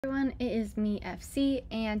Everyone, it is me, FC,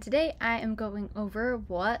 and today I am going over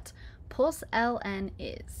what PulseLN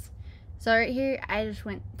is. So right here, I just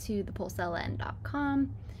went to the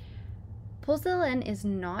PulseLN.com. PulseLN is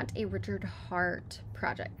not a Richard Hart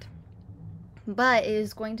project, but it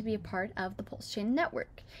is going to be a part of the PulseChain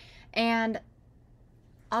network. And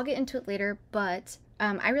I'll get into it later, but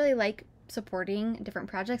I really like supporting different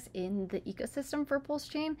projects in the ecosystem for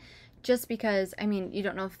PulseChain, just because, I mean, you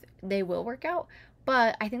don't know if they will work out,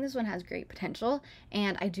 but I think this one has great potential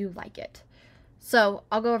and I do like it. So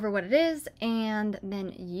I'll go over what it is and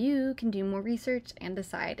then you can do more research and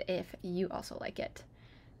decide if you also like it.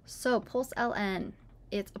 So PulseLN,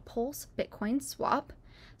 it's a Pulse Bitcoin swap.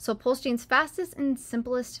 So PulseChain's fastest and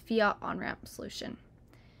simplest fiat on-ramp solution.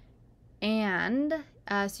 And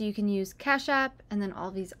so you can use Cash App and then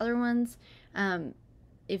all these other ones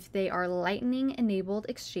if they are Lightning enabled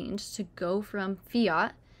exchange to go from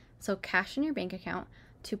fiat, so cash in your bank account,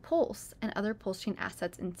 to Pulse and other PulseChain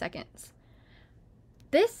assets in seconds.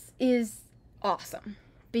 This is awesome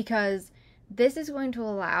because this is going to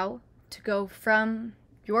allow to go from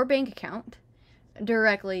your bank account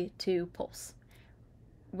directly to Pulse,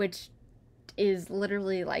 which is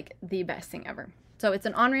literally like the best thing ever. So it's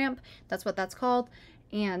an on-ramp, that's what that's called,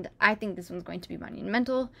 and I think this one's going to be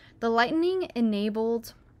monumental. The Lightning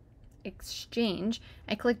enabled exchange,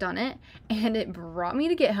 I clicked on it and it brought me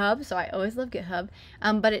to GitHub, so I always love GitHub,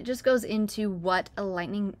 but it just goes into what a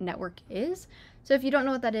Lightning network is. So if you don't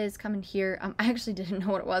know what that is, come in here. I actually didn't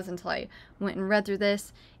know what it was until I went and read through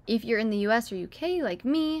this. If you're in the US or UK like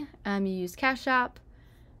me, you use Cash App,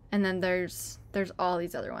 and then there's all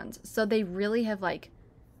these other ones. So they really have like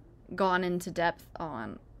gone into depth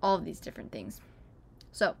on all of these different things.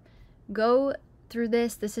 So go through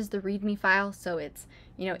this. This is the README file, so it's,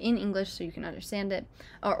 you know, in English so you can understand it,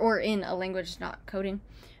 or in a language not coding.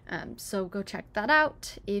 So go check that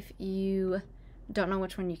out if you don't know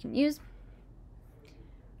which one you can use.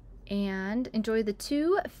 And enjoy the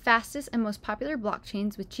two fastest and most popular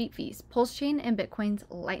blockchains with cheap fees, PulseChain and Bitcoin's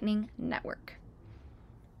Lightning Network.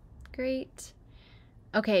 Great.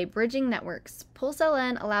 Okay, bridging networks.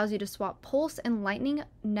 PulseLN allows you to swap Pulse and Lightning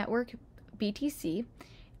Network BTC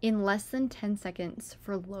in less than 10 seconds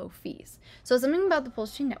for low fees. So something about the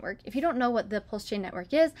PulseChain network, if you don't know what the PulseChain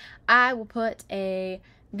network is, I will put a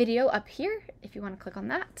video up here if you want to click on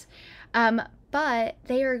that. But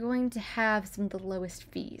they are going to have some of the lowest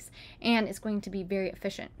fees and it's going to be very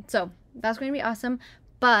efficient. So that's going to be awesome.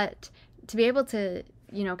 But to be able to,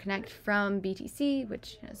 you know, connect from BTC,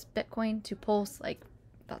 which is Bitcoin, to Pulse, like,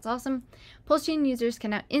 that's awesome. PulseChain users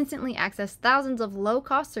can now instantly access thousands of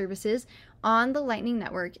low-cost services on the Lightning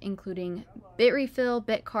Network, including Bitrefill,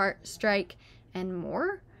 Bitcart, Strike, and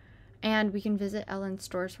more. And we can visit LN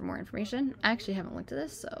stores for more information. I actually haven't looked at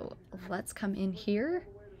this, so let's come in here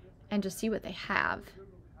and just see what they have.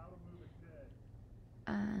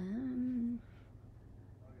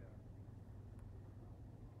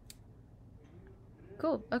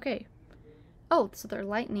 Cool, okay. Oh, so they're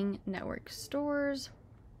Lightning Network stores.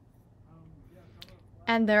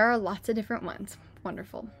 And there are lots of different ones.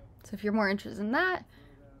 Wonderful. So if you're more interested in that,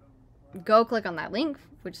 go click on that link,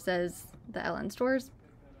 which says the LN stores.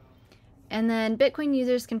 And then Bitcoin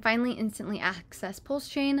users can finally instantly access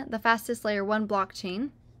PulseChain, the fastest layer 1 blockchain,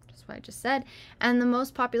 just what I just said, and the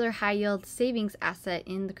most popular high-yield savings asset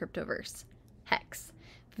in the cryptoverse, Hex.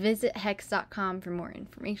 Visit hex.com for more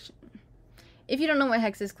information. If you don't know what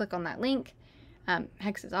Hex is, click on that link.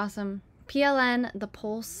 Hex is awesome. PLN, the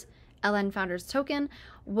PulseLN Founders Token,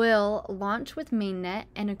 will launch with mainnet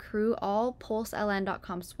and accrue all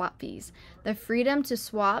PulseLN.com swap fees. The freedom to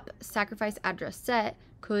swap sacrifice address set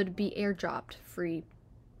could be airdropped free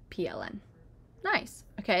PLN. Nice.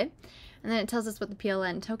 Okay. And then it tells us what the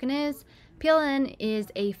PLN token is. PLN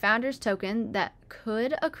is a founder's token that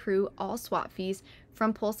could accrue all swap fees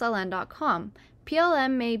from PulseLN.com.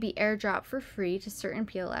 PLN may be airdropped for free to certain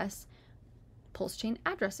PulseChain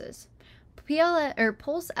addresses.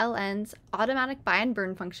 PulseLN's automatic buy and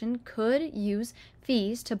burn function could use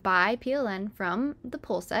fees to buy PLN from the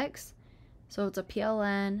PulseX, so it's a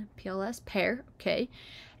PLN PLS pair, okay,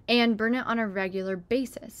 and burn it on a regular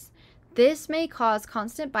basis. This may cause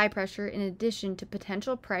constant buy pressure in addition to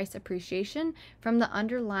potential price appreciation from the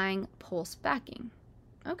underlying Pulse backing.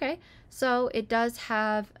 Okay, so it does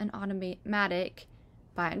have an automatic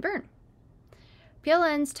buy and burn.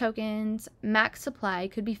 PLN's tokens max supply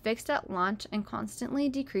could be fixed at launch and constantly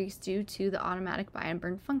decreased due to the automatic buy and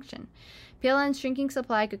burn function. PLN's shrinking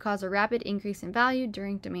supply could cause a rapid increase in value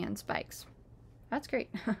during demand spikes. That's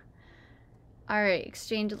great. All right,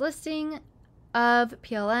 exchange listing of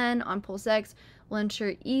PLN on PulseX will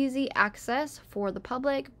ensure easy access for the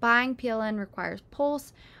public. Buying PLN requires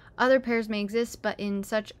Pulse. Other pairs may exist, but in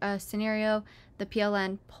such a scenario, the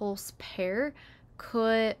PLN Pulse pair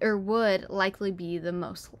could or would likely be the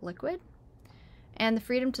most liquid. And the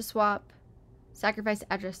freedom to swap sacrifice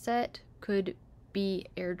address set could be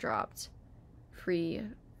airdropped free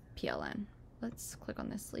PLN. Let's click on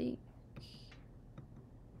this link.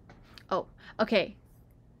 Oh, okay.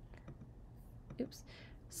 Oops.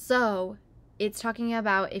 So it's talking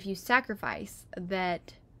about if you sacrifice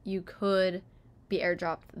that you could be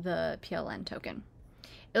airdropped the PulseLN token.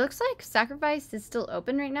 It looks like sacrifice is still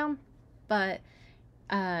open right now, but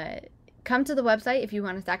come to the website if you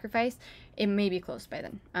want to sacrifice. It may be closed by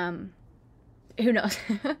then. Who knows?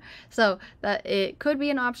 So that it could be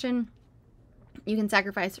an option. You can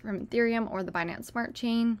sacrifice from Ethereum or the Binance Smart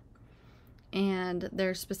Chain, and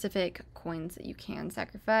there's specific coins that you can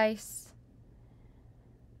sacrifice.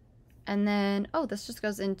 And then, oh, this just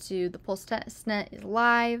goes into the Pulse Testnet is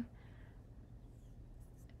live.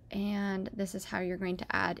 And this is how you're going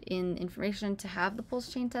to add in information to have the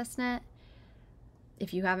PulseChain testnet.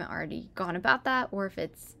 If you haven't already gone about that, or if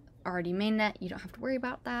it's already mainnet, you don't have to worry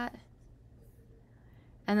about that.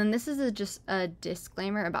 And then this is just a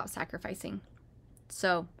disclaimer about sacrificing.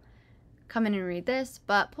 So come in and read this.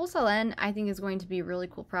 But PulseLN, I think, is going to be a really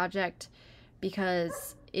cool project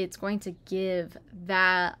because it's going to give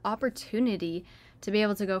that opportunity to be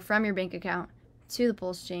able to go from your bank account to the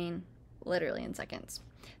PulseChain literally in seconds.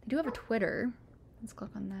 They do have a Twitter. Let's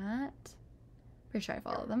click on that. Pretty sure I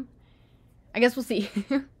follow them. I guess we'll see.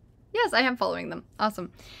 Yes, I am following them.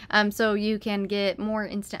 Awesome. So you can get more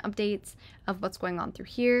instant updates of what's going on through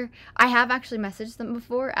here. I have actually messaged them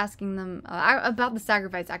before, asking them about the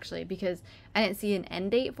sacrifice, actually, because I didn't see an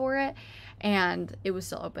end date for it, and it was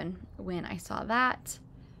still open when I saw that.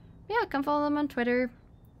 Yeah, come follow them on Twitter.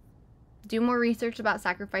 Do more research about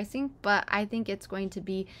sacrificing, but I think it's going to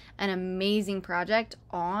be an amazing project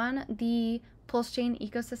on the PulseChain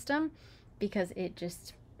ecosystem because it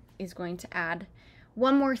just is going to add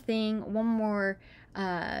one more thing, one more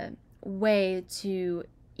way to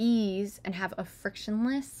ease and have a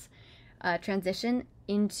frictionless transition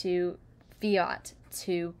into fiat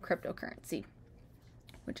to cryptocurrency,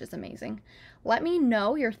 which is amazing. Let me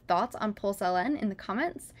know your thoughts on PulseLN in the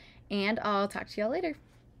comments, and I'll talk to y'all later.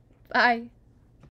 Bye.